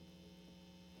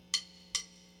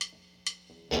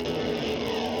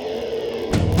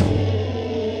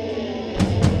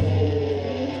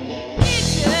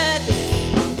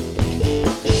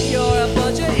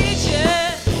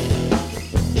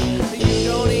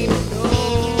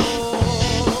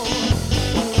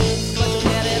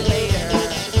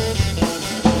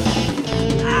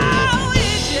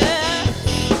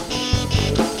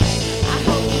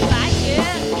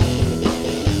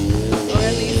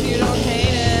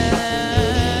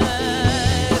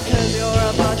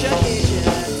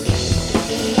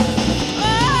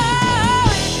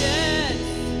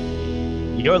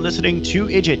You're listening to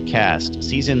IdjitCast,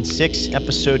 Season 6,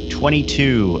 Episode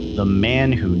 22, The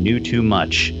Man Who Knew Too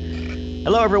Much.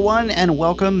 Hello, everyone, and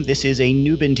welcome. This is a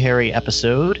Newbentary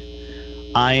episode.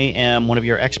 I am one of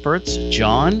your experts,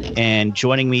 John, and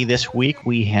joining me this week,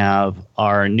 we have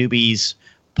our newbies,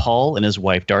 Paul and his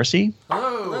wife, Darcy.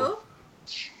 Hello.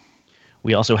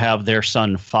 We also have their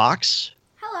son, Fox.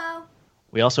 Hello.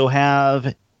 We also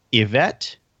have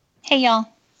Yvette. Hey, y'all.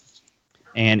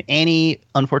 And Annie,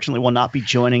 unfortunately, will not be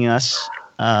joining us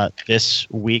this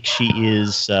week. She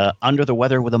is under the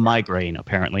weather with a migraine,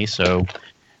 apparently. So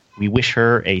we wish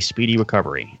her a speedy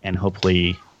recovery, and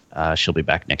hopefully she'll be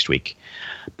back next week.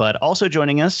 But also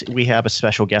joining us, we have a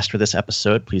special guest for this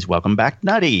episode. Please welcome back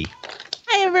Nutty.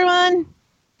 Hi, everyone.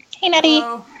 Hey, Nutty.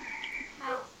 Hello.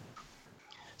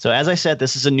 So as I said,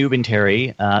 this is a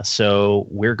Newbentary. So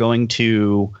we're going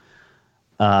to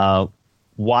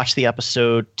watch the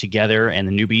episode together, and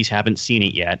the newbies haven't seen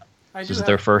it yet. This is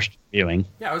their first viewing.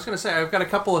 Yeah, I was going to say, I've got a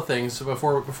couple of things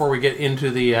before we get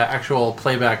into the actual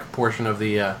playback portion of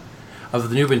the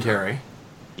Newbentary.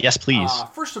 Yes, please.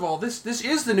 First of all, this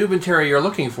is the Newbentary you're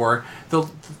looking for.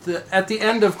 At the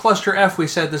end of Cluster F, we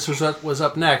said this was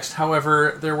up next.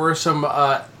 However, there were some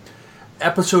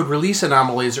episode release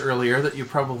anomalies earlier that you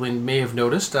probably may have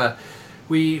noticed. I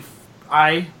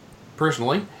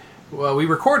personally, we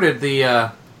recorded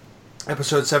the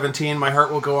episode 17, My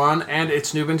Heart Will Go On, and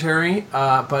its Newbentary,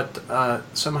 but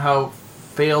somehow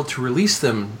failed to release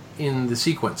them in the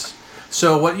sequence.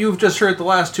 So what you've just heard the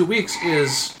last 2 weeks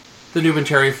is the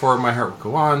Newbentary for My Heart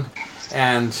Will Go On,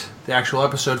 and the actual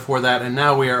episode for that, and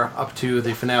now we are up to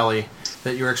the finale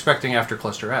that you're expecting after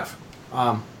Cluster F.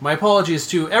 My apologies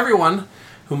to everyone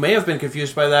who may have been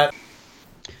confused by that.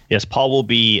 Yes, Paul will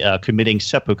be committing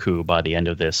seppuku by the end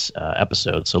of this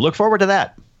episode, so look forward to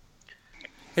that.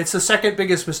 It's the second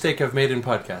biggest mistake I've made in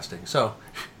podcasting, so...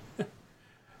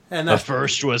 and the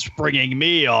first was bringing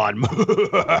me on.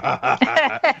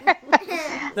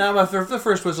 Now, the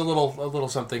first was a little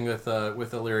something with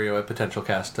Illyrio at Potential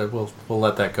Cast. We'll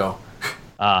let that go.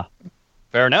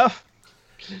 Fair enough.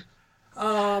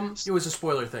 It was a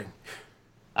spoiler thing.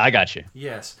 I got you.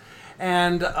 Yes.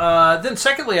 And then,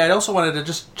 secondly, I also wanted to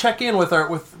just check in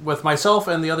with myself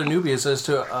and the other newbies as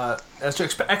to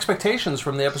expectations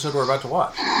from the episode we're about to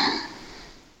watch.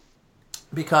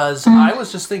 Because I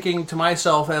was just thinking to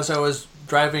myself as I was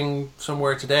driving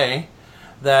somewhere today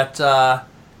that I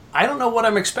don't know what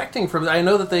I'm expecting from. I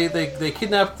know that they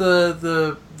kidnapped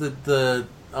the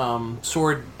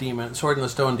sword in the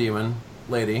stone demon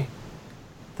lady.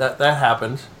 That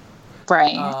happened.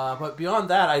 Right. But beyond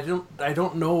that, I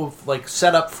don't know if, like,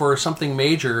 set up for something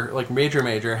major, like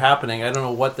major happening. I don't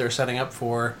know what they're setting up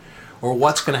for, or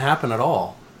what's going to happen at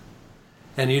all.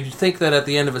 And you'd think that at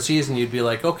the end of a season, you'd be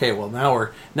like, okay, well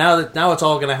now it's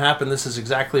all going to happen. This is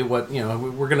exactly what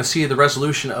we're going to see the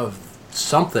resolution of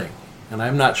something, and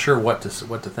I'm not sure what to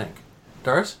think.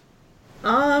 Doris?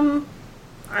 I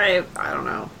don't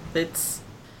know. It's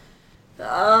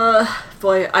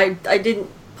boy, I didn't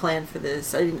plan for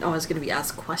this. I didn't know I was going to be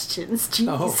asked questions. Jeez.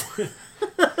 Oh.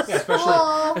 Yeah,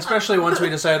 especially once we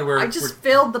decided I just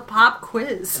failed the pop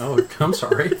quiz. Oh, I'm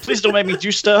sorry. Please don't make me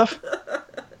do stuff.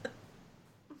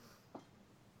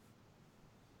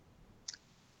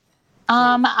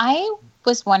 I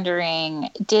was wondering,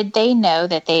 did they know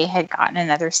that they had gotten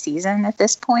another season at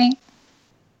this point?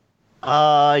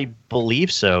 I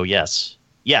believe so, yes.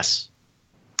 Yes.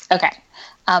 Okay.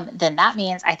 Then that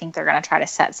means I think they're going to try to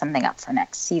set something up for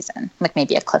next season, like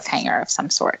maybe a cliffhanger of some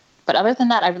sort. But other than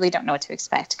that, I really don't know what to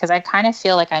expect, because I kind of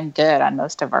feel like I'm good on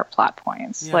most of our plot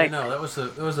points. Yeah, I know. That was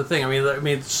the thing. I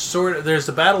mean, sort of. There's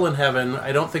the battle in heaven.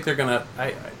 I don't think they're gonna.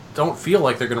 I don't feel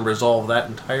like they're gonna resolve that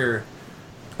entire.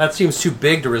 That seems too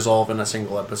big to resolve in a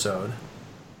single episode.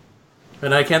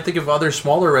 And I can't think of other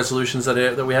smaller resolutions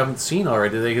that we haven't seen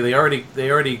already. They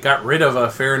already got rid of a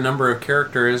fair number of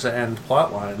characters and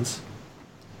plot lines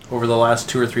over the last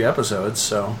 2 or 3 episodes.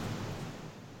 So,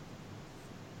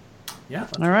 yeah.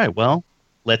 All right. Well,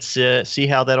 let's see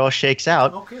how that all shakes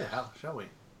out. Okay. How shall we?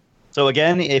 So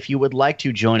again, if you would like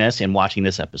to join us in watching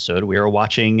this episode, we are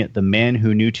watching The Man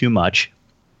Who Knew Too Much,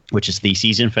 which is the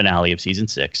season finale of Season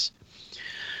 6.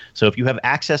 So if you have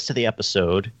access to the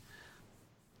episode,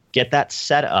 get that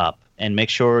set up and make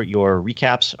sure your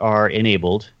recaps are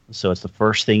enabled. So it's the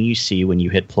first thing you see when you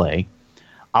hit play.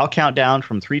 I'll count down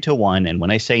from 3 to 1, and when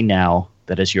I say now,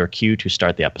 that is your cue to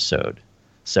start the episode.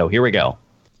 So here we go.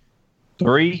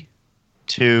 3,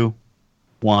 2,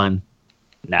 1,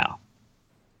 now.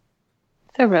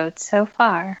 The road so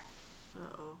far.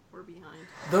 Uh-oh, we're behind.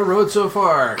 The road so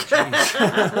far.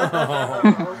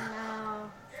 Jeez.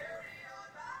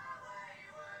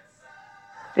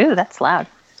 Ooh, that's loud.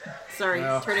 Sorry,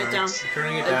 turn it down.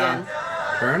 Turning it again. down.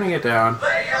 Turning it down.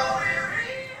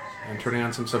 And turning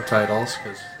on some subtitles,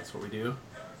 because that's what we do.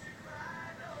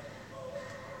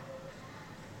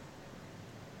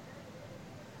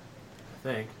 I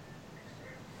think.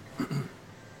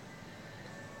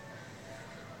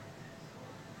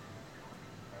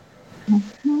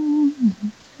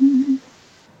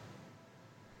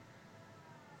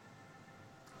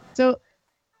 So,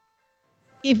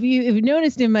 if you've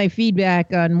noticed in my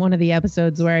feedback on one of the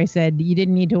episodes where I said you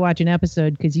didn't need to watch an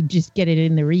episode because you just get it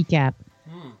in the recap,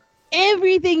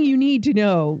 everything you need to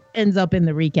know ends up in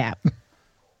the recap.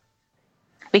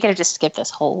 We could have just skipped this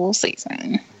whole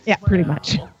season. Yeah, pretty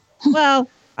much. Well,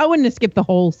 I wouldn't have skipped the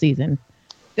whole season.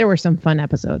 There were some fun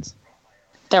episodes.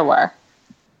 There were.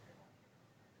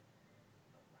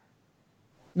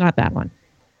 Not that one.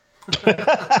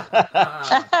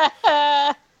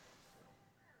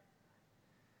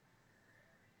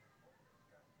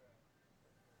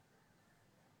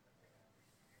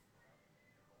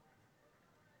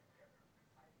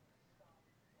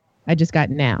 I just got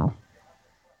now.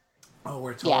 Oh,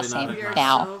 we're totally Yeah, not same. at You're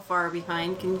Now. so far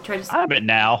behind. Can you try to... I'm at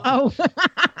now. Oh,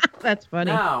 that's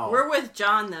funny. now. We're with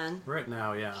John then. We're at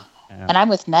now, yeah. And I'm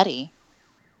with Nettie.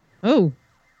 Oh.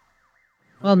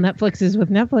 Well, Netflix is with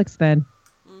Netflix then.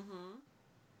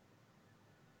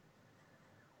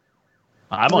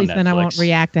 I'm At on least Netflix. then I won't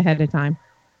react ahead of time.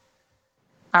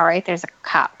 All right, there's a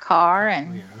cop car Oh,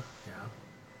 and yeah.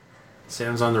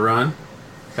 Sam's on the run.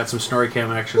 Got some snorri cam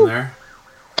action there.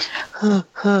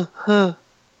 I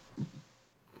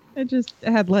just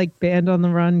had like Band on the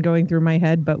Run going through my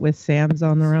head, but with Sam's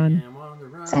on the run. Sam on the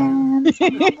run. Sam's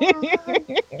on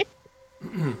the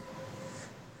run.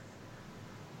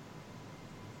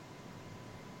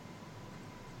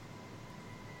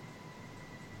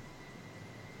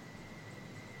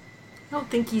 I don't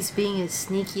think he's being as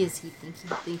sneaky as he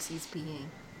thinks he's being.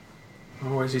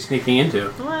 Oh, where's he sneaking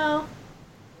into? Well,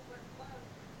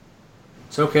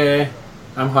 It's okay.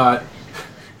 I'm hot.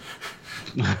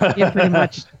 Yeah, pretty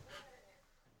much.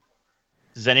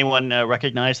 Does anyone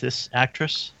recognize this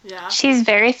actress? yeah. She's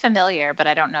very familiar, but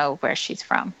I don't know where she's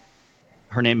from.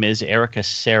 Her name is Erica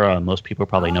Serra. Most people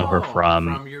probably know her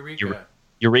from Eureka.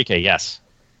 Eureka, yes.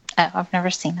 Oh, I've never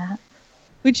seen that.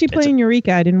 Who'd she play in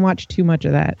Eureka? I didn't watch too much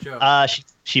of that. Joe.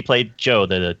 She played Joe,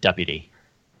 the deputy.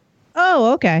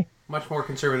 Oh, okay. Much more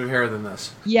conservative hair than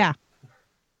this. Yeah.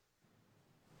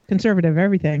 Conservative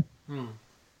everything.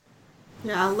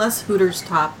 Yeah, less Hooters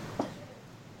top.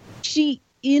 She,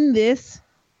 in this,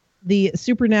 the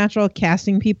supernatural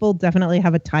casting people definitely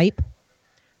have a type.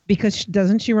 Because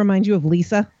doesn't she remind you of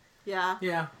Lisa? Yeah.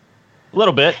 Yeah. A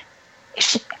little bit.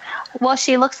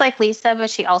 She looks like Lisa, but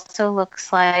she also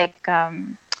looks like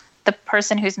the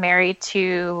person who's married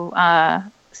to Yes.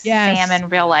 Sam in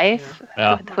real life,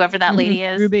 Yeah. whoever that lady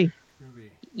is. Ruby.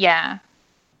 Yeah.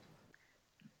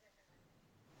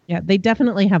 Yeah, they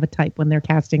definitely have a type when they're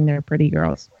casting their pretty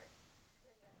girls.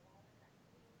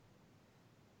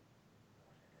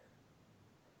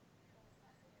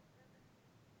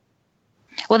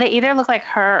 Well, they either look like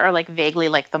her or like vaguely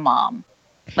like the mom.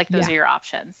 Like those Yeah. are your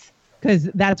options. Because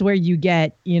that's where you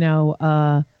get,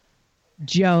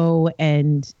 Joe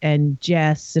and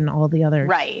Jess and all the other.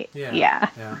 Right. Yeah. Yeah.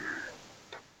 Yeah.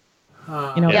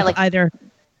 Yeah, like- either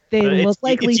they look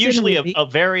like it's Lisa. usually and Ruby. a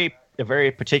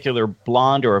very particular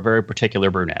blonde or a very particular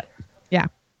brunette. Yeah.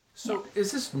 So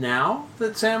is this now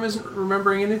that Sam isn't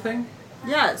remembering anything?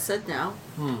 Yeah, it said now.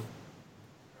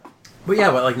 But yeah,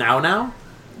 what, like now?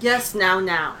 Yes, now.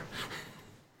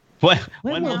 When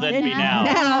When will will that it be be now?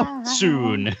 now?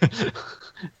 Soon.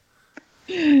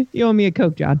 You owe me a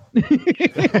Coke, John.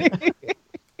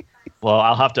 Well,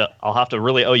 I'll have to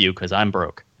really owe you because I'm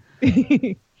broke.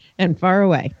 And far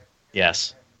away.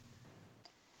 Yes.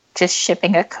 Just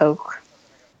shipping a Coke.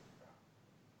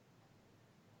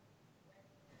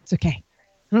 It's okay.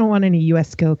 I don't want any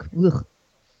U.S. Coke. Ugh.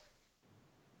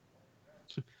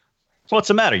 What's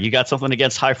the matter? You got something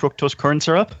against high fructose corn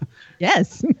syrup?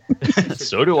 Yes.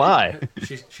 So do I.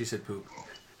 She said poop.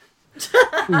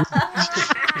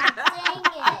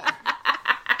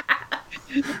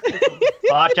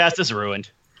 Podcast is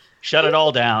ruined. Shut it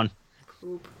all down.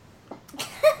 Poop.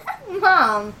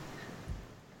 Mom.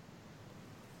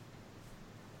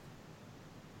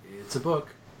 It's a book.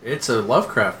 It's a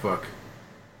Lovecraft book.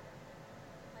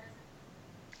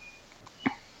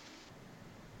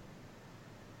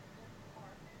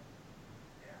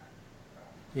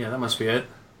 Yeah, that must be it.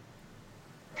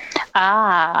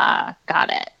 Ah, got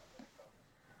it.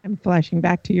 I'm flashing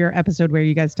back to your episode where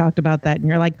you guys talked about that, and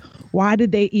you're like, why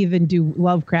did they even do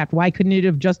Lovecraft? Why couldn't it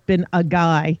have just been a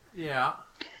guy? Yeah.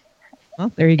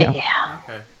 Well, there you go. Yeah.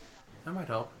 Okay, that might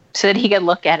help. So that he could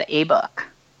look at a book.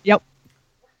 Yep.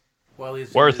 While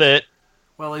he's Worth it.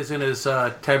 While he's in his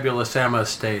tabula sama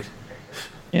state.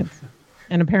 Yes.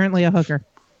 And apparently a hooker.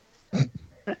 It's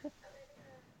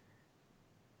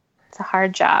a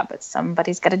hard job, but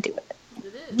somebody's got to do it.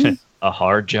 It is. A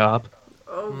hard job.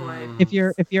 Oh my. If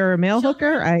you're a male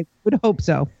hooker, I would hope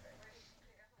so.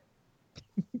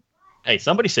 Hey,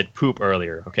 somebody said poop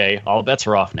earlier, okay? All bets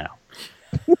are off now.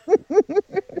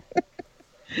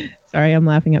 Sorry, I'm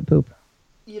laughing at poop.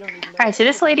 You don't even know. All right, so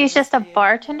this lady's just a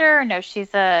bartender? Or no,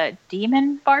 she's a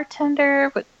demon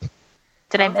bartender?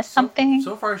 Did I miss something?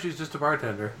 So far, she's just a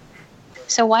bartender.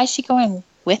 So why is she going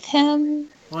with him?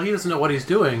 Well, he doesn't know what he's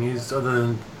doing. He's other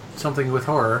than something with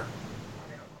horror.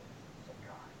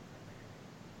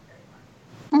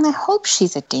 I hope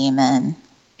she's a demon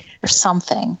or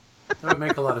something. That would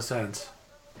make a lot of sense.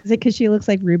 Is it because she looks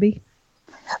like Ruby?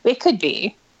 It could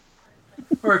be.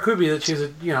 Or it could be that she's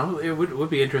a, it would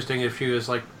be interesting if she was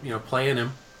like, playing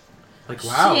him. Like,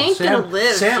 wow, She ain't gonna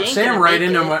live. She ain't Sam gonna right make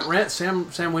into it. my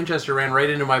Sam Winchester ran right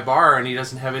into my bar, and he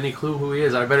doesn't have any clue who he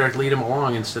is. I better lead him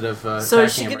along instead of So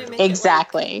is she attacking gonna him. make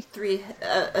Exactly. it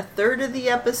like a third of the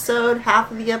episode,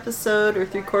 half of the episode, or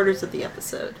 3/4 of the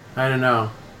episode? I don't know.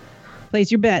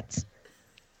 Place your bets.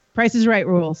 Price is Right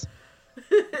rules.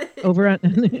 Over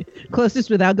on closest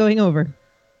without going over.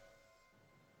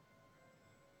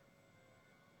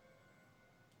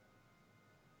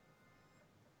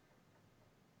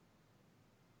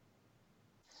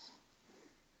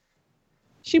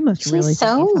 She must really She's think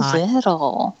so he's hot.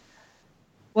 little.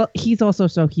 Well, he's also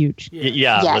so huge.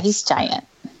 Yeah. Yeah, let's- he's giant.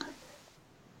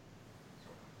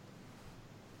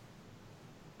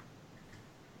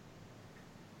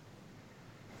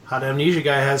 Hot amnesia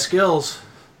guy has skills.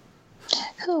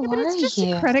 Who But are it's just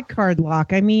you? a credit card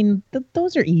lock. I mean,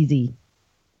 those are easy.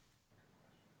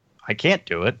 I can't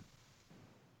do it.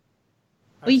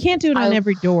 Well, you can't do it on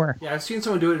every door. Yeah, I've seen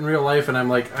someone do it in real life, and I'm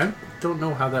like, I don't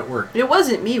know how that worked. It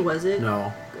wasn't me, was it?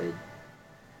 No. Good.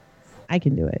 I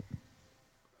can do it.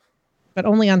 But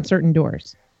only on certain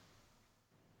doors.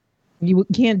 You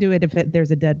can't do it if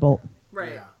there's a deadbolt.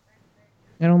 Right. Yeah.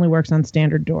 It only works on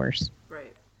standard doors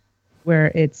Right. where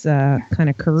it's kind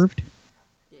of curved.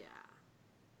 Yeah.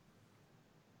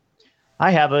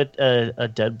 I have a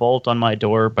deadbolt on my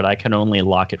door, but I can only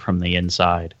lock it from the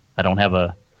inside. I don't have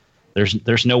a.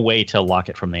 There's no way to lock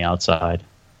it from the outside.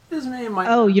 His name might.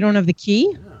 Oh, you don't have the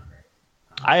key?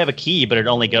 I have a key, but it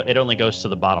only goes to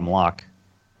the bottom lock.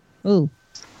 Ooh.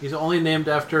 He's only named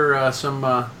after some,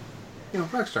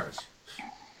 rock stars.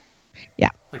 Yeah.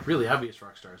 Like really obvious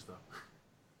rock stars, though.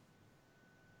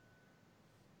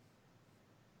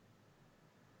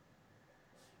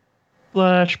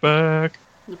 Flashback.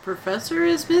 The professor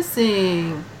is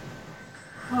missing.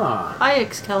 Huh. Hi,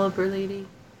 Excalibur lady.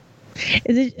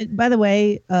 Is it? By the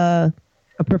way, a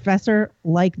professor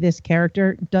like this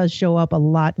character does show up a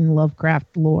lot in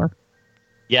Lovecraft lore.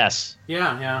 Yes.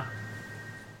 Yeah.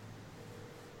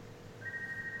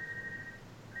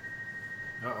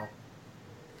 Uh-oh.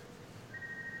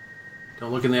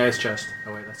 Don't look in the ice chest.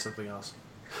 Oh, wait, that's something else.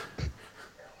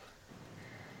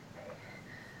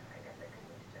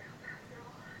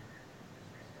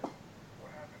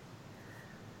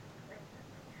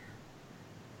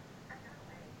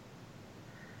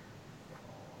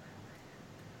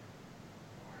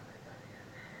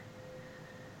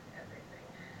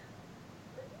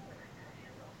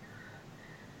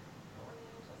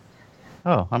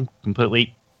 Oh, I'm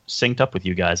completely synced up with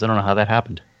you guys. I don't know how that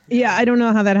happened. Yeah, I don't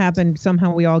know how that happened.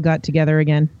 Somehow we all got together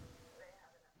again.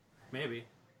 Maybe.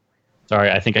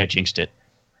 Sorry, I think I jinxed it.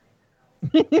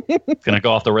 It's gonna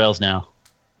go off the rails now.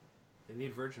 They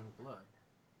need virgin blood.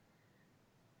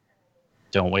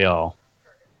 Don't we all?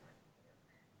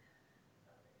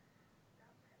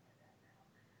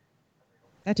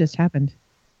 That just happened.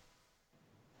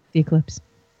 The eclipse.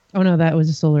 Oh no, that was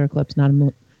a solar eclipse, not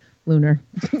a lunar.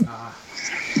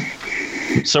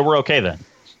 So we're okay then.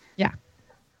 Yeah.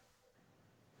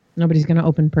 Nobody's gonna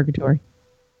open purgatory.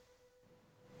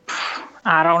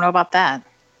 I don't know about that.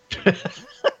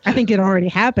 I think it already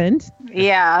happened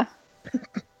Yeah.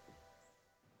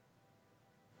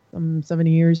 70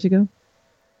 years ago.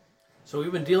 So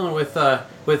we've been dealing with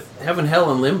heaven,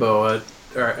 hell, and limbo,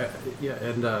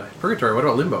 and purgatory. What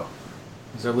about limbo?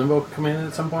 Is there limbo coming in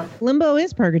at some point? Limbo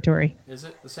is purgatory. Is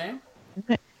it the same?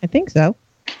 I think so.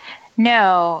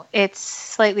 No, it's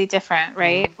slightly different,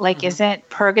 right? Like, isn't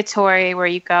purgatory where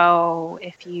you go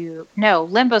if you... No,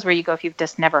 limbo's where you go if you've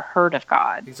just never heard of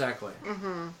God. Exactly.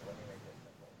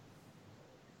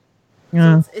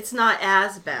 Yeah. It's not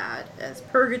as bad as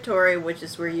Purgatory, which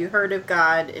is where you heard of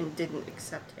God and didn't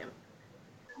accept Him.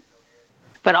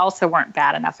 but also weren't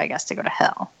bad enough, I guess, to go to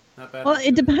hell. Not bad. Well,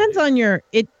 it depends on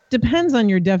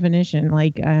your definition.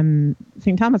 Like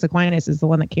St. Thomas Aquinas is the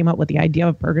one that came up with the idea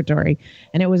of purgatory,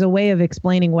 and it was a way of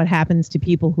explaining what happens to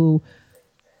people who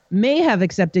may have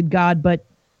accepted God but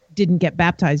didn't get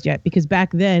baptized yet, because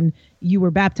back then you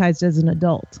were baptized as an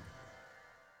adult,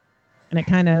 and it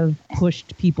kind of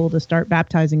pushed people to start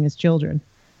baptizing as children.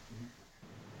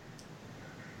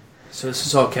 So this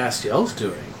is all Castiel's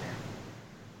doing.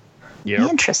 Yeah.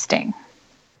 Interesting.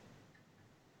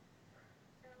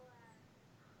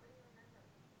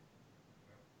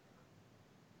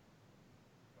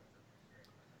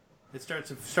 It's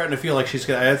starting to feel like she's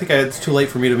gonna. I think it's too late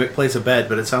for me to place a bet,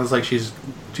 but it sounds like she's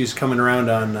coming around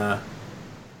on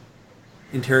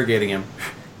interrogating him.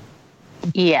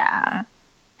 Yeah.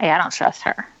 Hey, I don't trust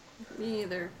her. Me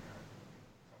either.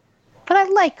 But I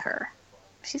like her.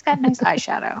 She's got nice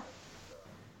eyeshadow.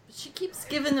 She keeps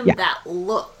giving him that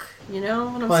look. You know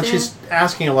what I'm Well, and saying? she's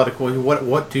asking a lot of questions.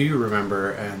 What do you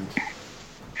remember? And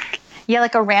Yeah,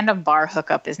 like a random bar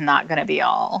hookup is not going to be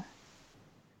all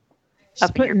She's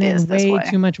up in your putting in biz this way way.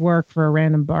 too much work for a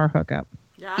random bar hookup.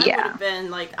 Yeah, I Yeah. would have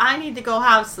been like, I need to go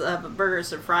have some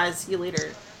burgers and fries. See you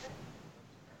later.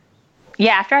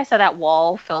 Yeah, after I saw that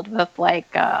wall filled with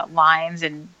like lines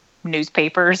and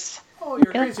newspapers. oh,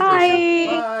 you're a You're crazy like, person.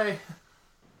 "Bye." Bye.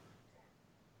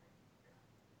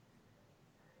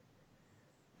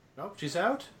 Nope, she's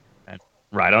out.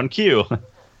 Right on cue.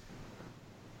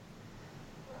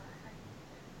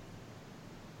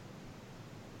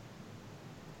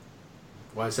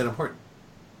 Why is that important?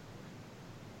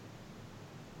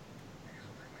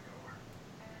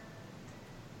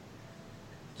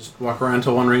 Just walk around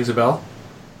until one rings a bell.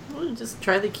 Well, just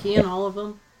try the key in all of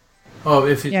them. Oh,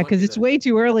 if he's Yeah, because lucky it's then. way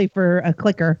too early for a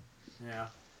clicker. Yeah.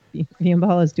 The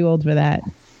Impala's too old for that.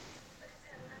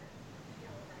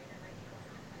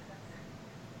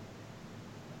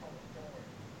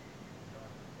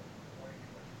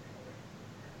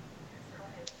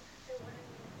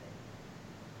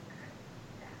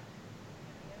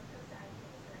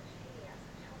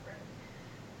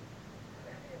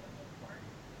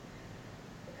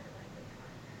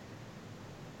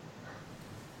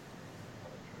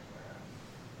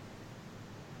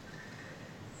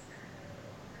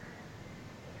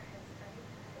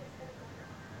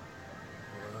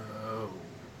 Whoa.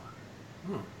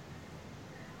 Hmm.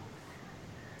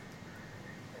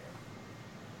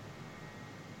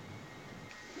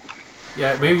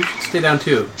 Yeah, maybe you should stay down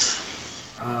too.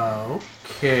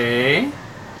 Okay.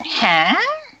 Huh?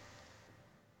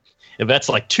 If that's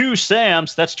like 2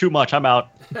 Sams, that's too much. I'm out.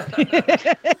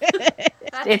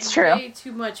 That's It's true. Way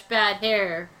too much bad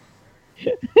hair.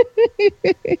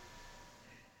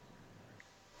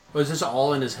 Was this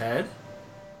all in his head?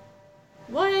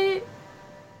 What?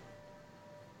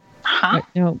 Huh?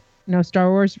 What, no Star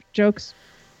Wars jokes?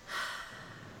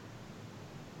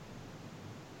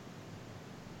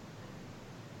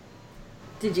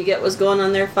 Did you get what's going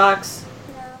on there, Fox?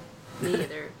 No. Me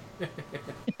either.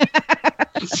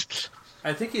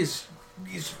 I think he's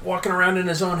walking around in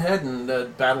his own head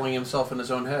and battling himself in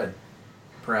his own head.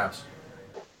 Perhaps.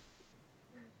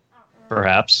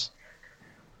 Perhaps.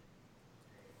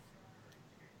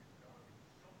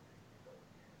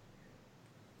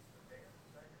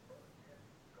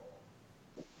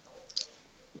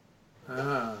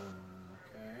 Ah,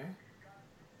 okay.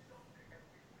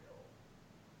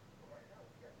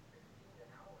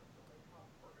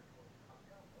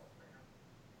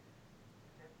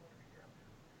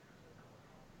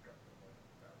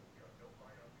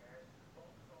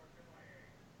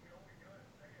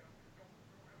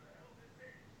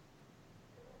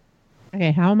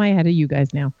 Okay, how am I ahead of you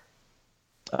guys now?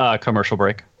 Commercial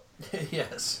break.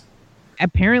 Yes.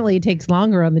 Apparently it takes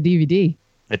longer on the DVD.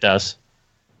 It does.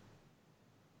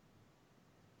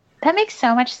 That makes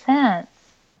so much sense.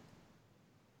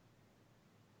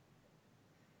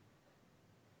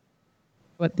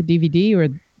 What, the DVD or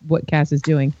what Cass is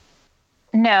doing?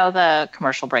 No, the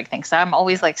commercial break thing. So I'm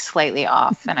always like slightly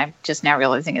off, and I'm just now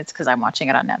realizing it's because I'm watching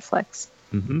it on Netflix.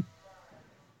 Mm-hmm.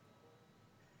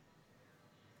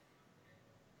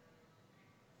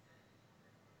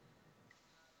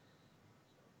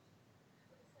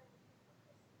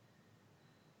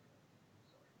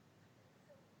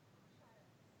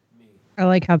 Me. I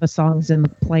like how the song's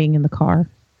playing in the car.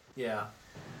 Yeah.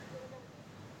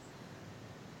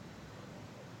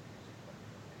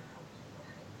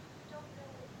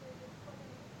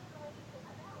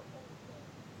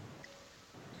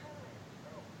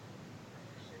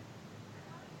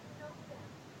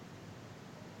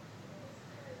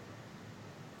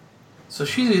 So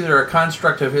she's either a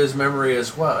construct of his memory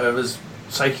as well, of his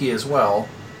psyche as well.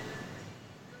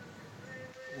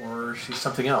 Or she's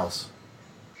something else.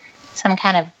 Some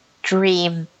kind of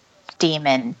dream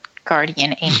demon,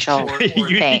 guardian angel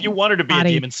thing. You want her to be a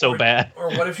demon so bad. Or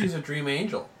what if she's a dream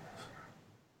angel?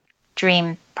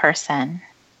 Dream person.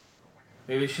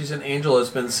 Maybe she's an angel that's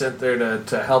been sent there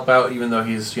to help out, even though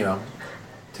he's, to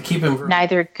keep him from...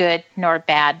 Neither good nor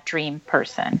bad dream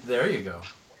person. There you go.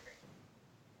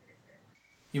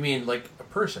 You mean like a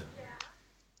person?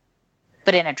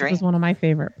 But in a dream. This is one of my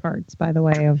favorite parts, by the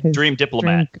way, of his Dream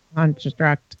diplomat. dream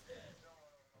construct.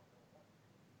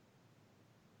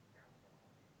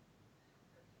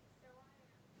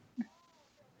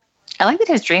 I like that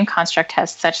his dream construct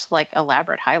has such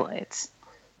elaborate highlights.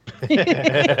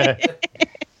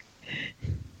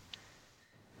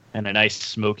 And a nice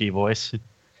smoky voice.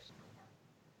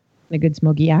 A good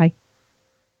smoky eye.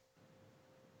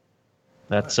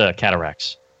 That's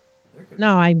cataracts.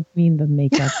 No, I mean the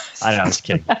makeup. I know, I was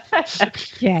kidding.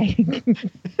 Okay.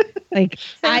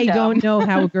 I dumb. don't know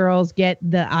how girls get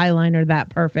the eyeliner that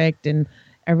perfect and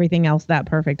everything else that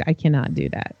perfect. I cannot do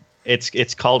that.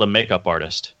 It's called a makeup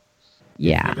artist.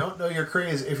 Yeah. If you don't know you're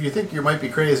crazy, if you think you might be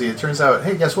crazy, it turns out,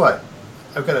 hey, guess what?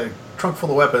 I've got a trunk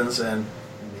full of weapons, and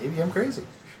maybe I'm crazy.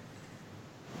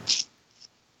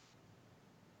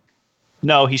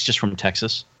 No, he's just from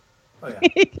Texas. Oh, yeah.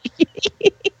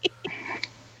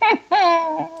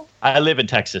 I live in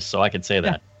Texas, so I can say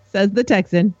that. Says the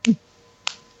Texan. It's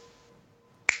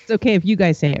okay if you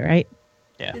guys say it, right?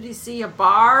 Yeah. Did he see a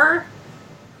bar?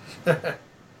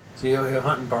 Is he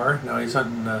hunting bar? No, he's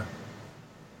hunting... I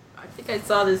think I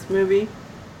saw this movie.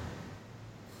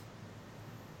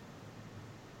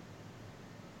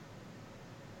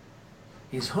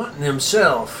 He's hunting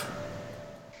himself.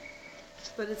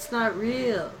 But it's not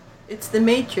real. It's the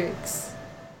Matrix.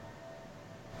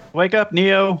 Wake up,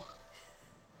 Neo.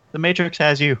 The Matrix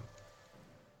has you.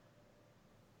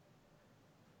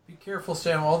 Be careful,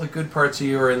 Sam. All the good parts of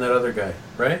you are in that other guy,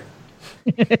 right?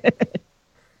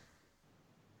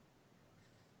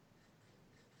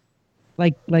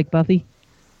 Like Buffy.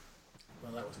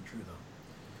 Well, that wasn't true, though.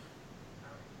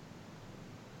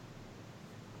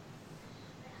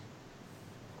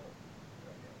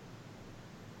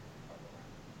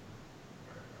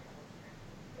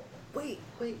 Wait.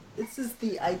 This is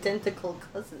the Identical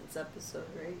Cousins episode,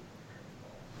 right?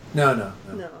 No. No,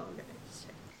 okay. Just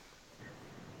check.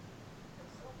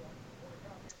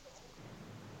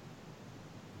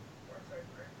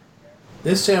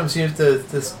 This Sam seems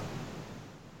this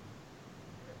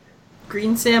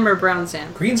Green Sam or Brown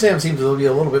Sam? Green Sam seems to be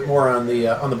a little bit more on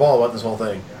the ball about this whole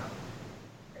thing.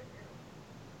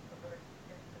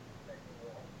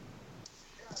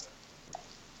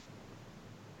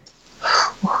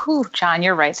 Whew, John,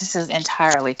 you're right. This is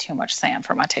entirely too much Sam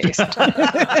for my taste.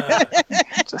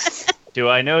 Do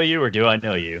I know you or do I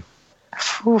know you?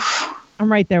 Oof.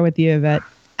 I'm right there with you, Yvette.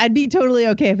 I'd be totally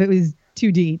okay if it was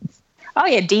two Deans. Oh,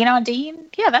 yeah, Dean on Dean?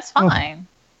 Yeah, that's fine.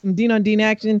 Some Dean on Dean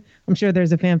action. I'm sure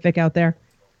there's a fanfic out there.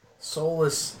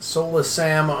 Soulless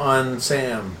Sam on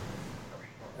Sam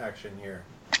action here.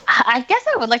 I guess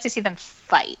I would like to see them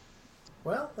fight.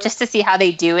 Well, Just to see how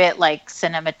they do it,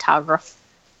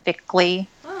 cinematographically.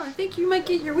 Oh, I think you might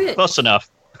get your wish. Close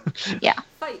enough. Yeah.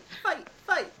 Fight.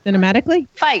 Cinematically?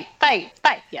 Fight.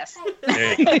 Yes.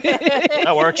 There you go.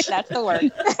 That works. That's the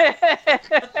word.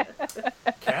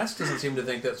 Cass doesn't seem to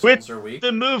think that With souls are weak.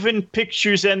 the moving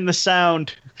pictures and the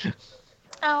sound.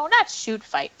 Oh, not shoot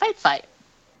fight. Fight.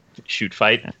 Shoot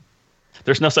fight.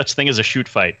 There's no such thing as a shoot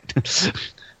fight.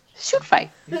 Shoot fight.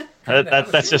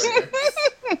 That's just.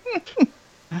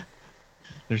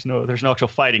 There's no actual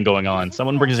fighting going on.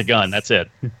 Someone brings a gun. That's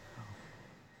it.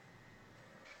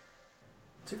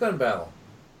 It's a gun battle.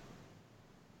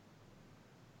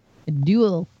 A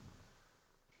duel.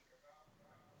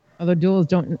 Although duels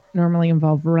don't normally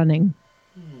involve running.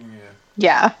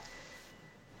 Yeah.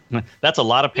 That's a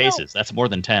lot of paces. That's more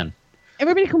than 10.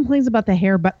 Everybody complains about the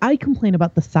hair, but I complain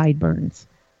about the sideburns.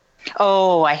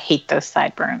 Oh, I hate those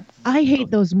sideburns. I hate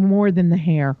those more than the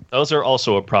hair. Those are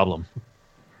also a problem.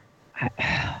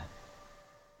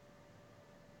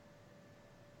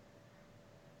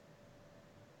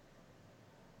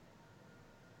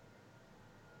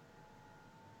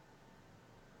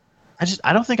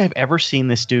 I don't think I've ever seen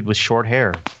this dude with short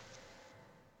hair.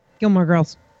 Gilmore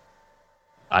Girls.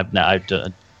 I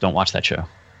don't watch that show.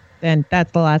 Then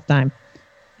that's the last time.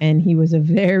 And he was a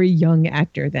very young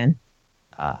actor then.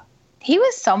 He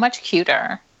was so much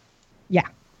cuter. Yeah.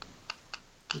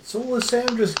 Did Soulless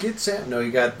Sam just get Sam? No,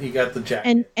 he got the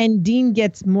jacket. And Dean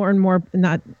gets more and more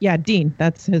Dean,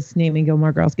 that's his name in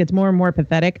Gilmore Girls, gets more and more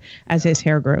pathetic as his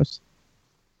hair grows.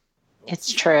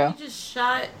 It's true. He just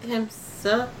shot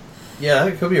himself. Yeah,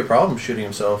 it could be a problem shooting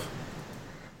himself.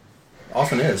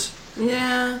 Often is.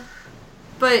 Yeah.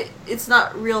 But it's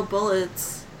not real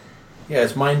bullets. Yeah,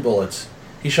 it's mind bullets.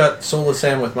 He shot Soulless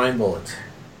Sam with mind bullets.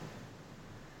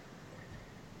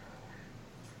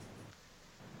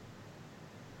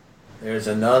 There's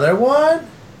another one.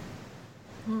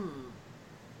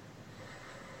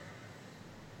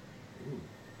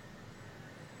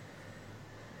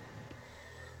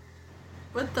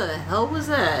 What the hell was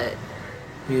that?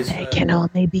 There can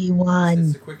only be It's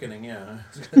one. the quickening, yeah.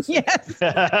 Yes.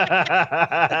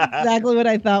 Exactly what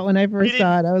I thought when I first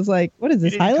saw it. I was like, what is He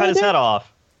this, didn't cut his Highlander? head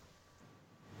off.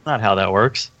 Not how that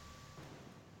works.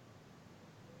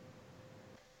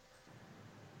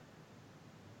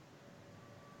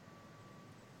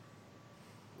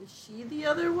 Is she the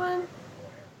other one?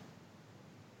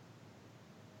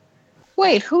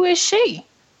 Wait, who is she?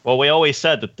 Well, we always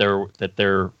said that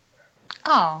there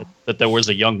Oh, that there was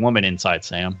a young woman inside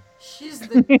Sam. She's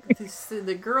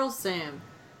the girl Sam.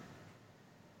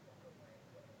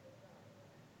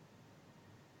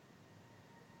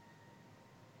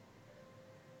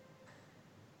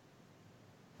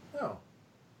 Oh.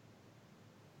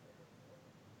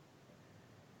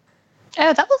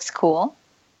 oh, that looks cool.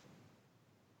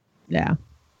 Yeah.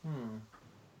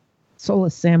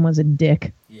 Soulless Sam was a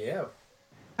dick. Yeah.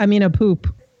 I mean, a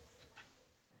poop.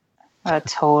 A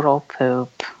total poop.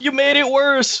 You made it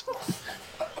worse.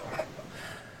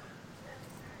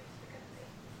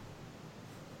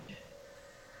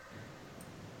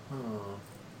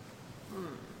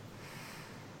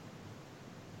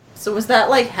 So was that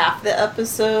like half the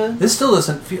episode? This still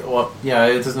doesn't feel... Well, yeah,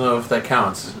 it doesn't know if that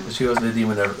counts. She wasn't a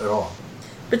demon at all.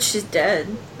 But she's dead.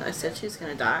 I said she's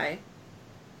gonna die.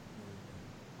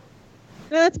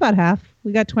 Yeah, that's about half.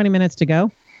 We got 20 minutes to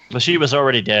go. But she was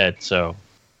already dead, so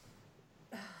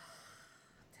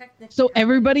Technically. So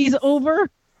everybody's over?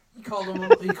 He called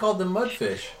them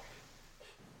mudfish.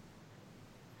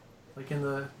 Like in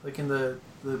the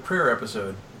prayer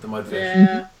episode, the mudfish.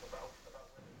 Yeah.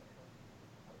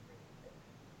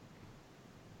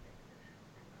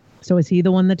 So is he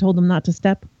the one that told them not to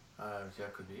step?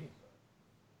 That could be.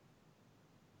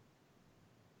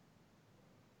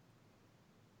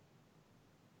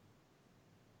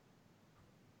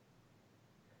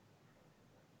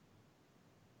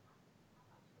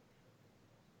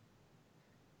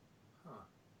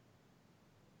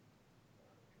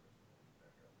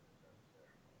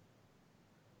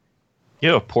 you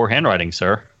have poor handwriting,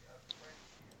 sir.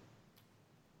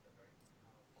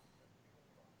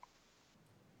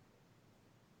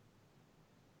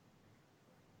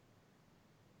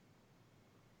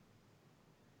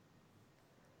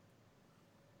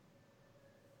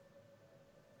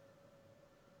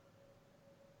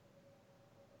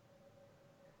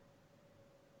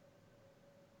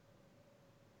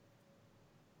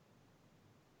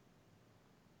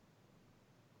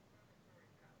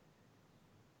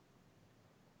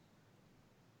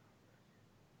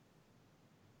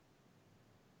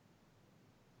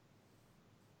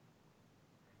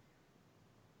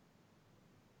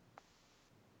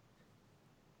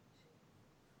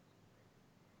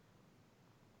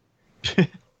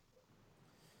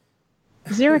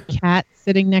 Is there a cat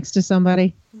sitting next to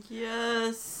somebody?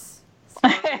 Yes.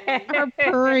 Her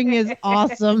purring is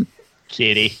awesome.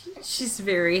 Kitty. She's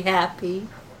very happy.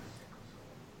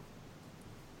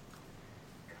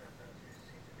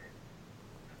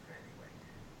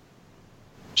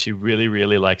 She really,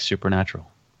 really likes Supernatural.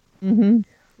 Mm-hmm.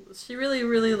 She really,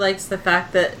 really likes the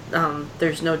fact that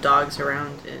there's no dogs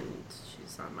around and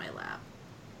she's on my lap.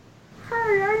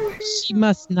 Hi, I'm She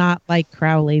must not like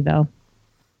Crowley, though,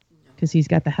 because he's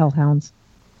got the hellhounds.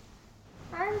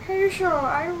 Hazel.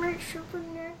 I rate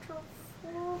Supernatural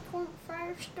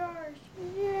 4.5 stars.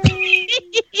 Yay!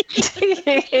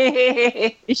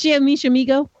 Is she a Misha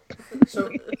Migo? So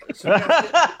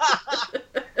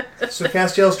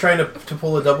Castiel's trying to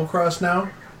pull a double cross now?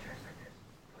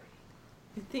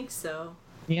 I think so.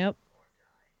 Yep.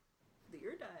 Live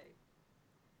or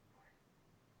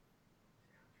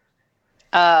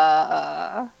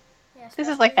die. This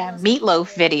is like that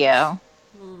Meatloaf video.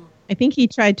 I think he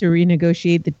tried to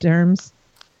renegotiate the terms,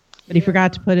 but he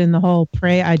forgot to put in the whole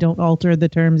pray I don't alter the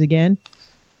terms again.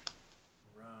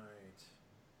 Right.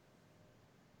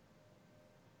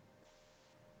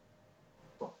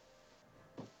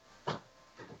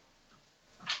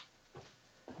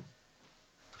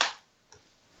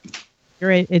 You're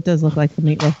right. It does look like the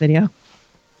Meatloaf video.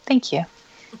 Thank you.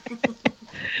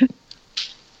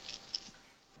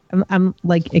 I'm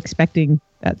like expecting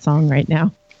that song right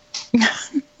now.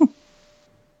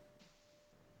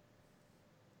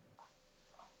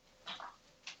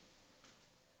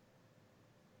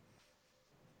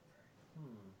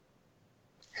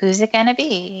 Who's it gonna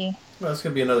be? Well, it's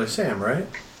gonna be another Sam, right?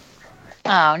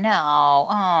 Oh no!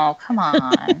 Oh, come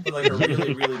on! Like a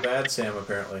really, really bad Sam,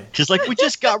 apparently. She's like, we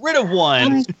just got rid of Oh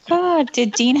one. my god!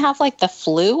 Did Dean have like the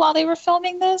flu while they were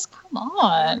filming this? Come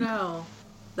on! No.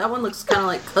 That one looks kind of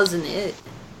like Cousin It.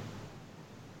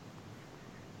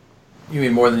 You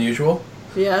mean more than usual?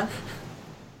 Yeah.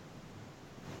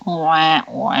 Wah,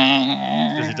 wah.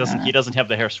 Because he doesn't have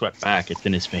the hair swept back. It's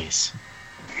in his face.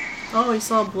 Oh,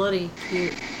 he's all bloody.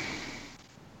 Cute.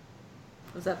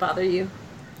 Does that bother you?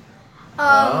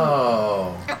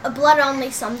 Oh. Blood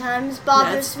only sometimes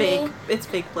bothers me. Fake. It's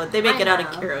fake blood. They make it out of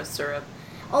Kiro syrup.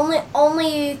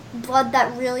 Only blood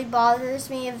that really bothers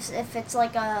me if it's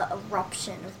like a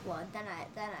eruption of blood. Then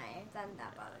that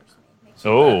bothers me. Makes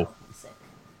me Oh. sick.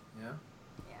 Yeah?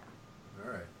 Yeah.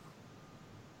 All right.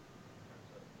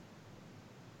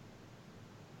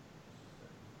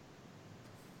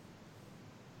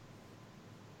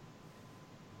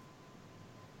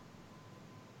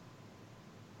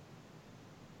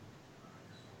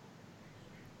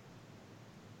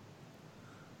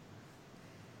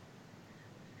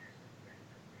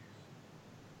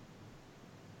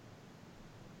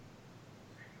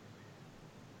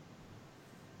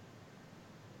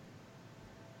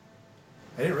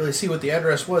 I didn't really see what the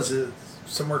address was. Is it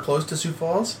somewhere close to Sioux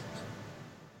Falls?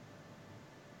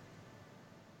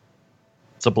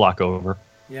 It's a block over.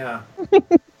 Yeah.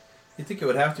 You'd think it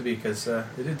would have to be, because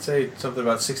they did say something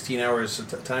about 16 hours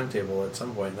timetable at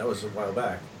some point. That was a while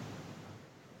back.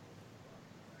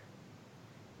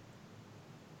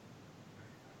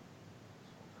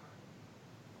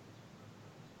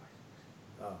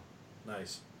 Oh,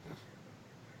 nice.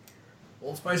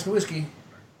 Old Spice and whiskey.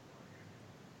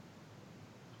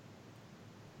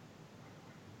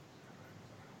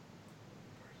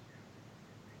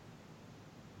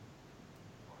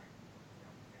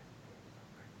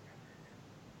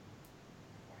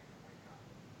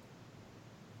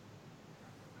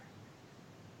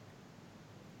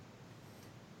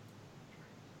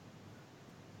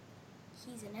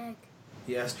 He's an egg.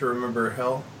 He has to remember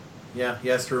hell. Yeah, he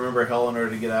has to remember hell in order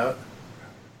to get out.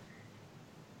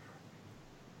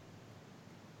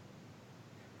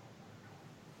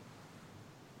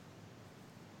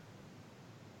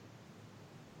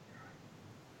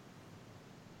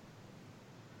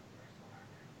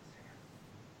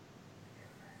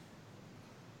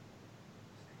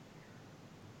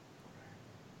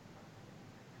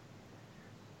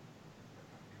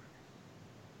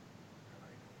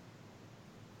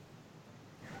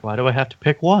 Why do I have to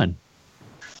pick one?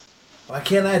 Why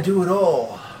can't I do it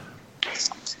all?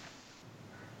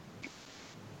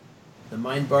 The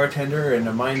mind bartender and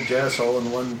the mind Jess all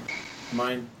in one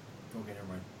mind. Okay, never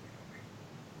mind.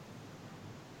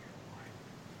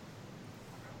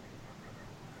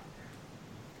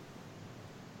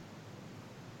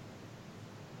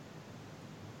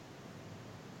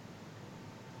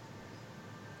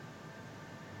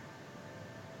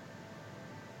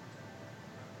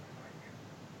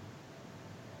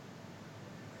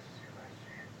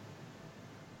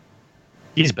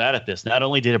 He's bad at this. Not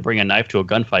only did it bring a knife to a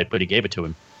gunfight, but he gave it to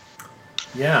him.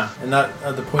 Yeah, and not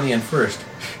the pointy end first.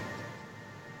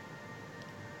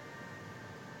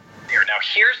 Now,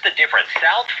 here's the difference.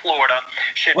 South Florida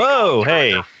should be Whoa, going through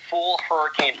hey. the full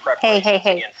hurricane preparation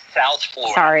Hey. in South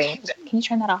Florida. Sorry. Can you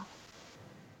turn that off?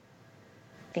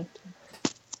 Thank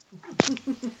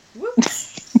you.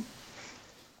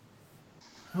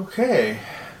 Okay.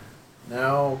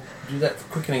 Now do that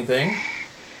quickening thing.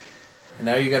 And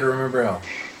now you got to remember hell.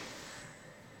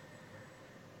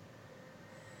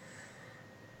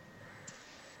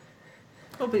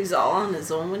 Oh, but he's all on his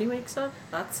own when he wakes up?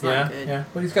 That's not good. Yeah.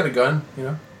 But he's got a gun, you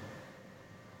know.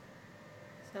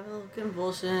 He's having little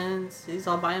convulsions. He's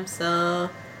all by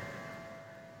himself.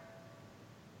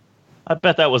 I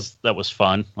bet that was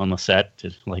fun on the set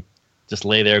to like just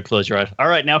lay there, close your eyes. All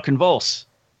right, now convulse.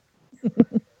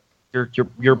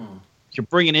 You're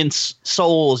bringing in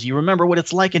souls. You remember what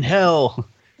it's like in hell.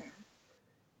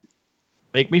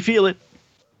 Make me feel it.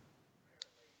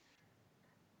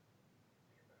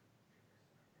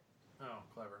 Oh,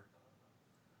 clever.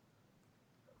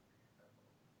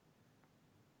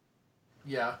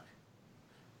 Yeah.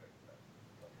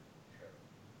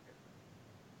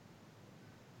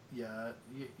 Yeah,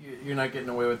 you're not getting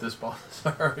away with this, boss,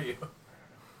 are you?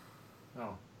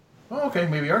 Oh. Oh, okay,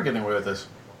 maybe you are getting away with this.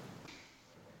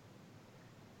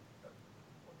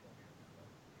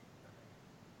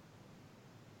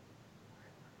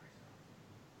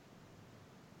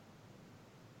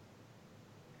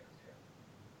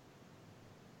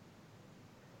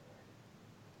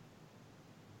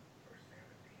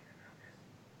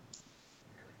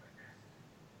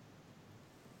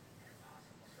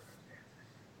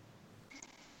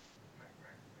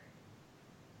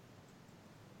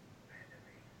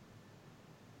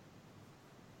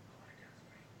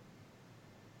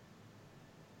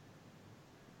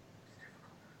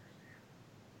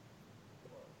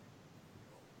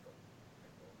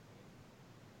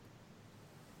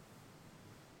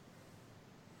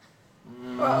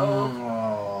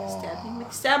 Oh. Stabbing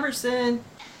McStabberson.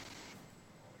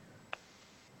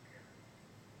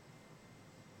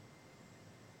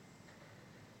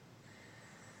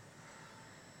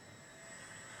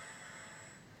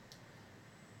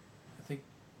 I think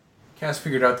Cass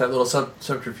figured out that little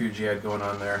subterfuge he had going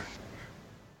on there.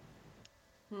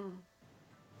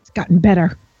 It's gotten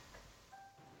better.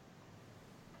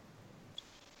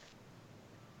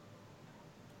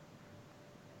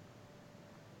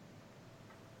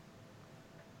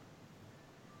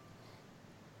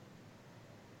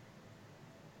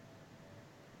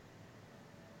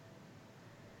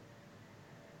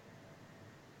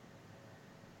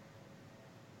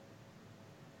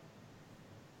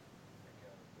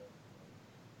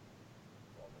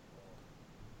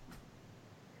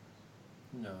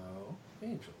 No.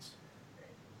 Angels.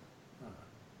 Huh.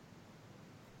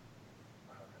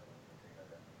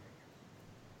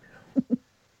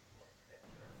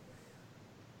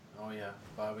 Oh yeah,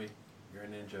 Bobby, you're a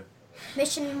ninja.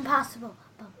 Mission Impossible.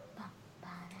 Bum, bum,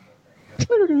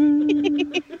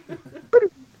 bum.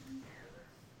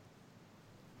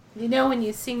 You know when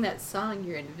you sing that song,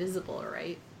 you're invisible,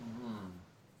 right?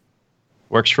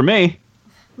 Works for me.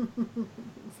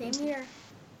 Same here.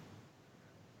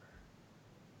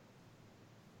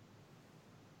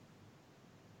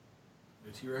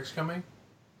 The T-Rex coming?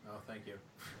 Oh, thank you.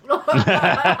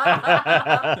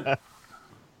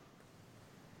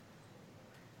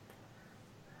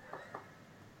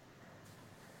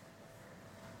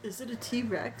 Is it a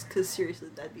T-Rex? Because seriously,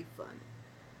 that'd be fun.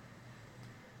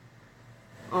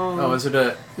 Oh, Is it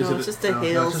a? it's just a no,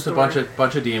 it's just a hailstorm.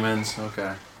 bunch of demons.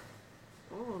 Okay.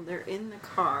 Oh, they're in the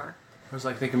car. I was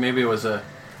like thinking maybe it was an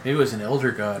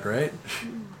elder god, right?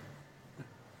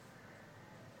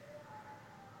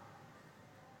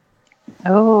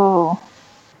 Oh.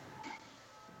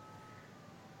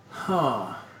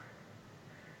 Huh.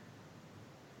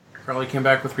 Probably came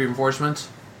back with reinforcements.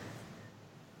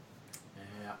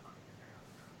 Yeah.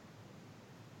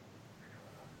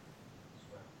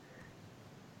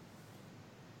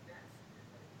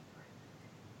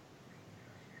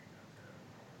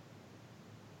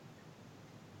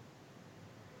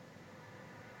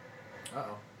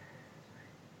 Uh-oh.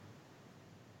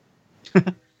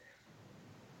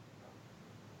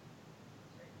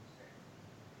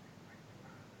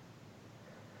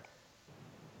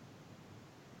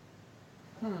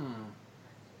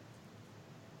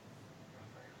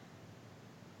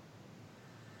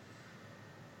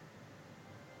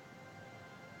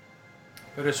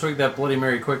 Better swing that Bloody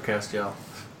Mary quick cast, y'all.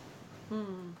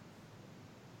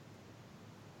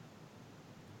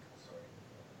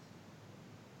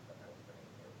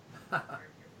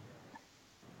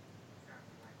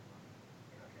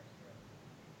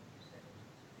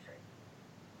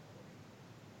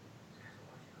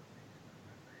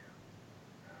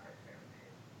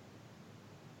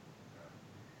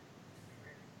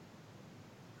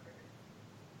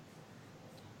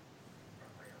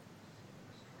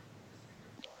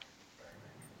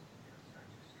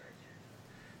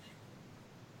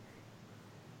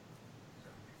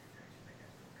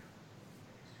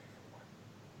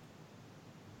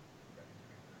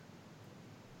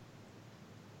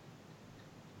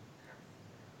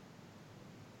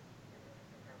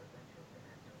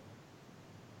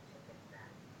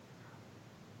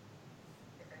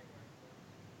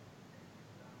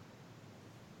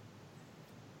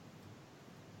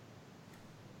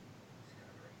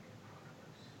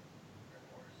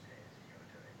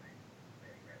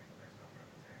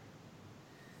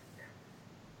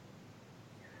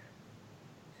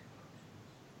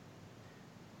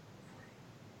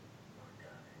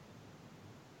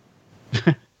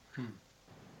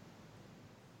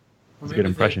 That's a good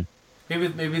impression.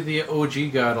 Maybe the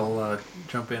OG god will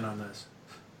jump in on this.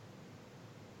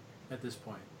 At this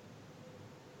point.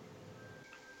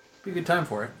 Be a good time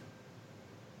for it.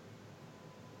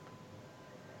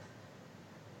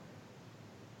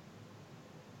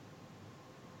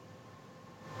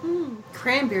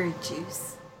 Cranberry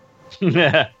juice.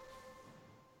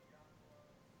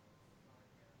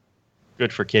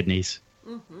 Good for kidneys.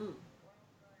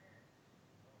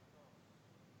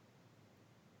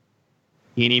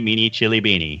 Eeny, meeny, chili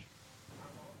beanie.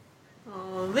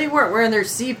 Oh, they weren't wearing their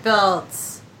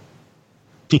seatbelts.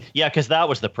 Yeah, because that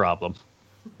was the problem.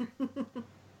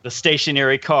 The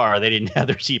stationary car, they didn't have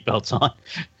their seatbelts on.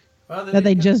 Well, That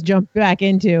they just jumped back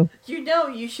into. You know,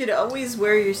 you should always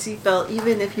wear your seatbelt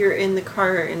even if you're in the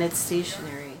car and it's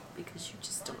stationary, because you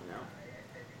just don't know.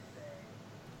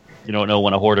 You don't know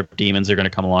when a horde of demons are going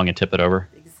to come along and tip it over.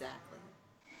 Exactly.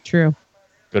 True.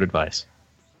 Good advice.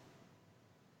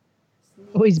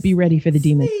 Always be ready for the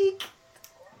demons. Sneak.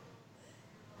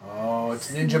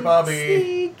 Ninja Bobby.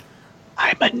 Sneak.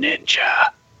 I'm a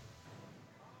ninja.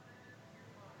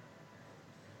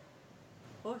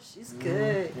 Oh, she's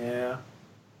good. Yeah.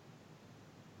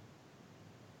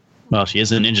 Well, she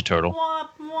is a Ninja Turtle. Womp,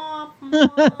 womp,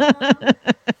 womp.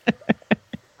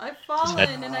 I've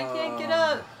fallen and I can't get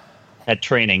up. Had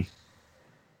training.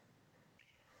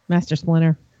 Master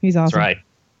Splinter. He's awesome. That's right.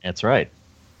 That's right.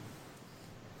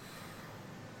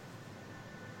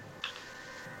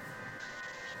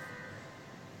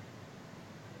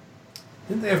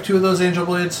 Didn't they have 2 of those angel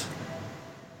blades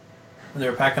when they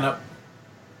were packing up?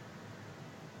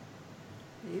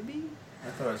 Maybe. I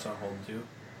thought I saw holding 2.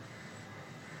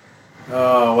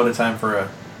 Oh, what a time for a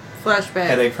Flashback.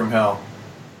 headache from hell.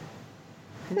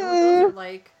 You know what those are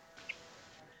like?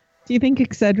 Do you think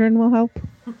Excedrin will help?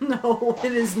 No,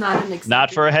 it is not an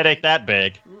Not for a headache that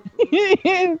big.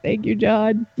 Thank you,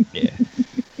 John. Yeah.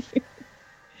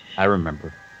 I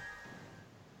remember.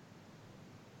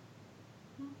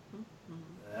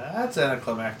 That's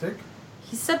anticlimactic.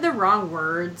 He said the wrong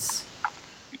words.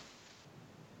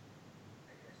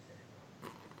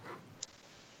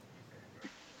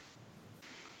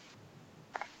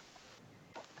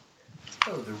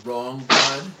 Oh, the wrong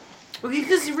blood. Well,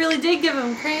 because you really did give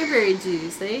him cranberry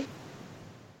juice, eh?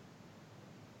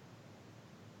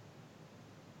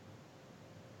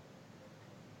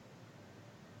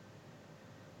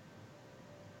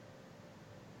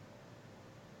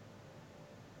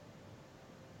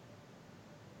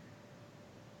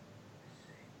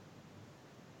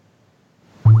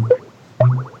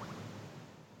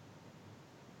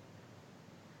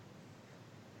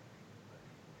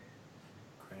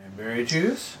 Cranberry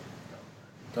juice?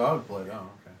 Dog blood, oh,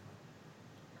 okay.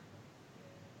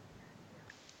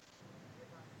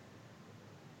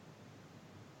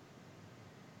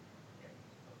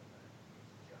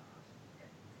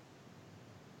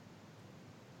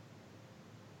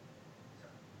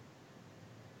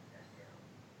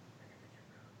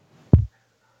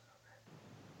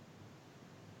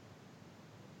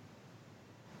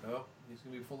 Oh, he's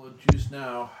gonna be full of juice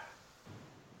now.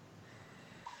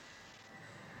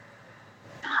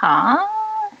 Huh?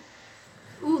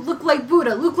 Ooh, look like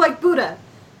Buddha. Look like Buddha.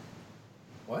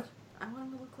 What? I want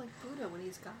him to look like Buddha when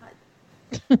he's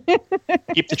God.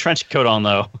 Keep the trench coat on,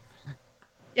 though.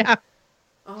 Yeah.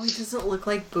 Oh, he doesn't look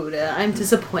like Buddha. I'm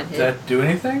disappointed. Did that do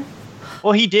anything?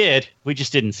 Well, he did. We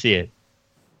just didn't see it.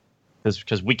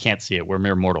 Because we can't see it. We're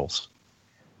mere mortals.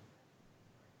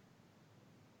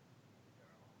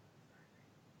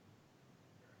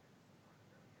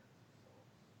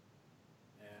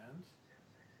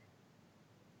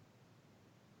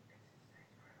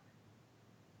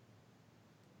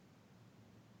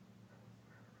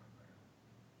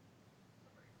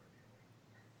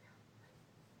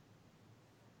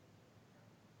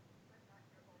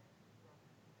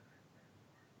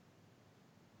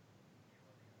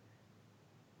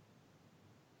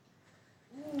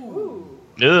 And? Ooh.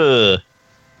 Ugh.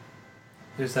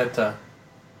 There's that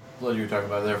blood you were talking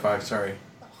about there, Fox. Sorry.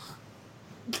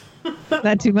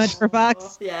 Not too much for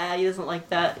Fox. Yeah, he doesn't like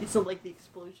that. He doesn't like the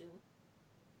explosion.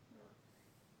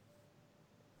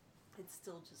 It's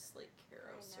still just like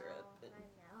Caro syrup and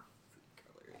food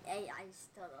coloring. I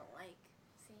still don't like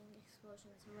seeing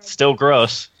explosions. of red Still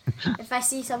gross. If I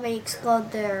see somebody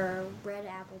explode their red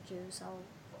apple juice,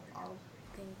 I'll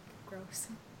think gross.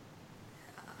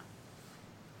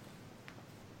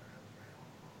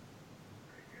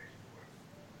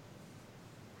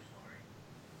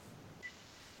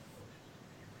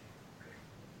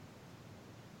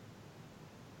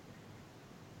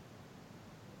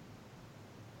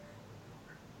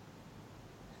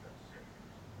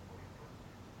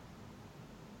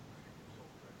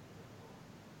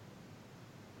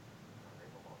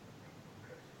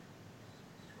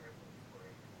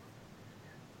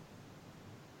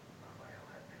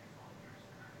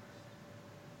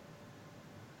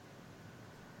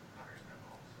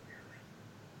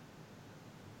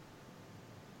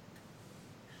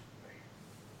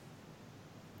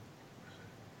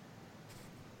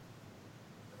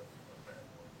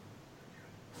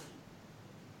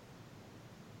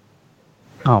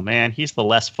 Oh, man. He's the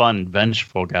less fun,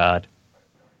 vengeful god.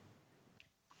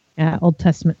 Yeah, Old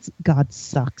Testament God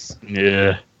sucks.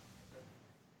 Yeah.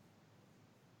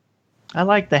 I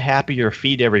like the happier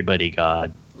feed everybody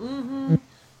god. Mm-hmm.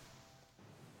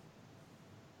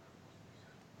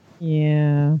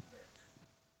 Yeah.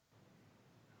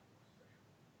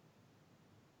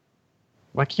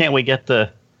 Why can't we get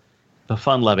the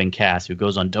fun-loving Cass who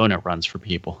goes on donut runs for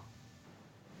people?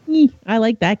 I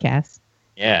like that cast.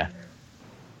 Yeah.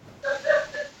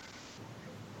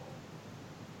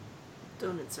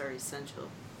 Donuts are essential.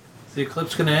 The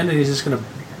eclipse going to end and he's just going to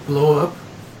blow up?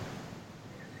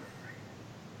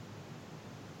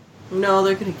 No,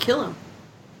 they're gonna kill him.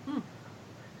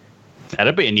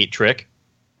 That'd be a neat trick.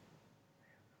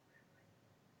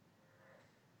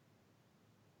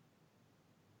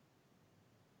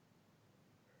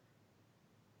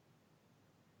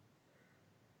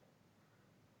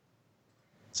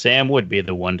 Sam would be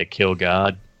the one to kill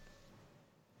God.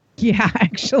 Yeah,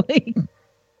 actually.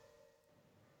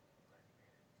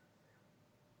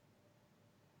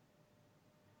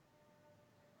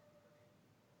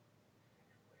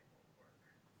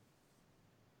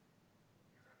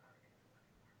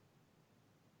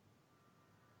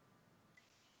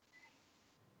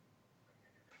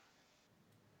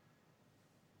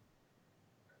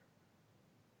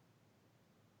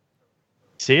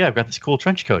 See, I've got this cool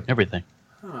trench coat and everything.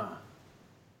 Huh.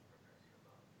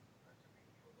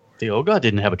 The old God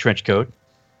didn't have a trench coat.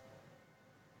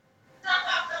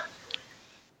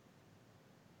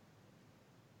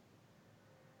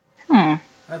 I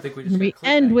think we just We got a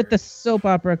end with cliffhanger. the soap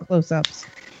opera close-ups.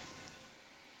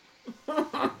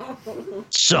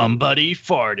 Somebody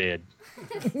farted.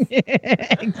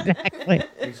 Exactly.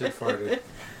 He said farted.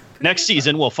 Next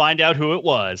season, we'll find out who it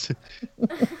was.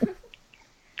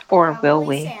 Or will Probably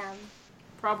we? Sam.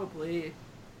 Probably.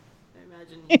 I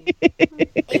imagine you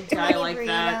Ate too guy many like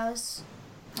that. burritos.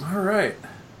 All right.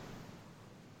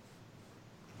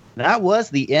 That was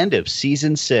the end of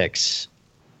season 6.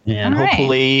 And All right.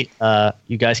 hopefully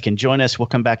you guys can join us. We'll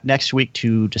come back next week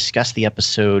to discuss the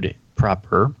episode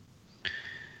proper.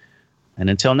 And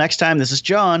until next time, this is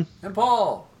John. And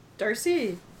Paul.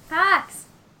 Darcy. Pax.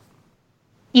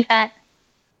 Yvette.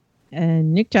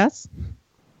 And Nick Chess.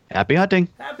 Happy hunting.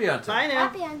 Happy hunting. Bye now.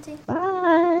 Happy hunting.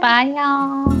 Bye. Bye,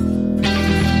 y'all.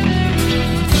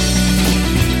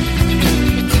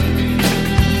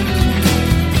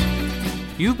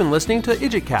 You've been listening to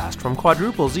IdjitCast from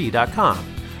quadruplez.com.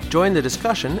 Join the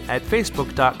discussion at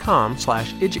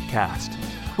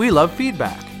facebook.com/IdjitCast. We love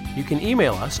feedback. You can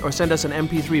email us or send us an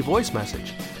MP3 voice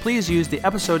message. Please use the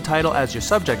episode title as your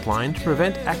subject line to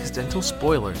prevent accidental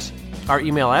spoilers. Our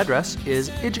email address is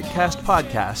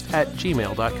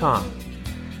idjitcastpodcast@gmail.com.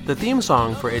 The theme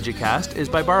song for IdjitCast is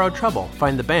by Borrowed Trouble.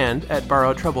 Find the band at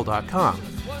borrowedtrouble.com.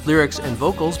 Lyrics and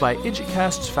vocals by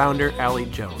IdjitCast's founder, Allie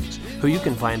Jones, who you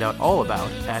can find out all about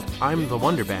at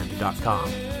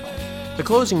imthewonderband.com. The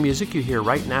closing music you hear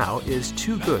right now is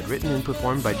Too Good, written and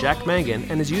performed by Jack Mangan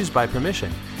and is used by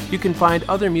permission. You can find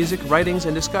other music, writings,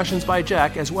 and discussions by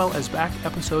Jack, as well as back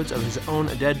episodes of his own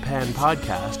Deadpan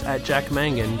podcast at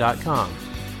jackmangan.com.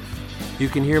 You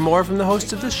can hear more from the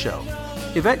hosts of this show.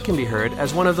 Yvette can be heard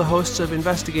as one of the hosts of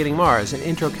Investigating Mars, an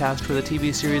introcast for the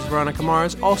TV series Veronica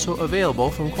Mars, also available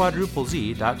from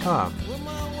quadruplez.com.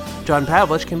 John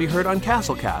Pavlich can be heard on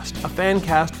Castlecast, a fan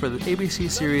cast for the ABC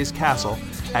series Castle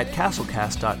at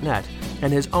castlecast.net,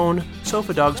 and his own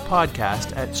Sofa Dogs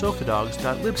podcast at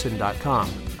sofadogs.libsyn.com.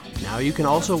 Now you can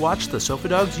also watch the Sofa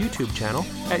Dogs YouTube channel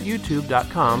at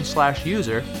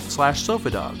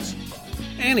youtube.com/user/sofadogs.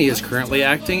 Annie is currently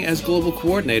acting as Global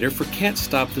Coordinator for Can't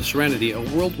Stop the Serenity, a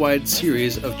worldwide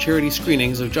series of charity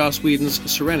screenings of Joss Whedon's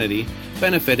Serenity,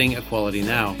 benefiting Equality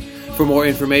Now. For more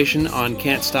information on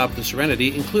Can't Stop the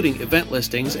Serenity, including event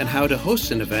listings and how to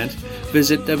host an event,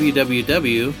 visit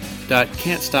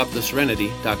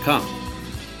www.can'tstoptheserenity.com.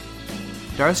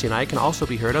 Darcy and I can also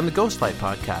be heard on the Ghostlight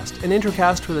podcast, an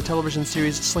introcast for the television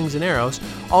series Slings and Arrows,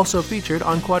 also featured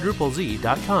on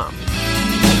quadruplez.com.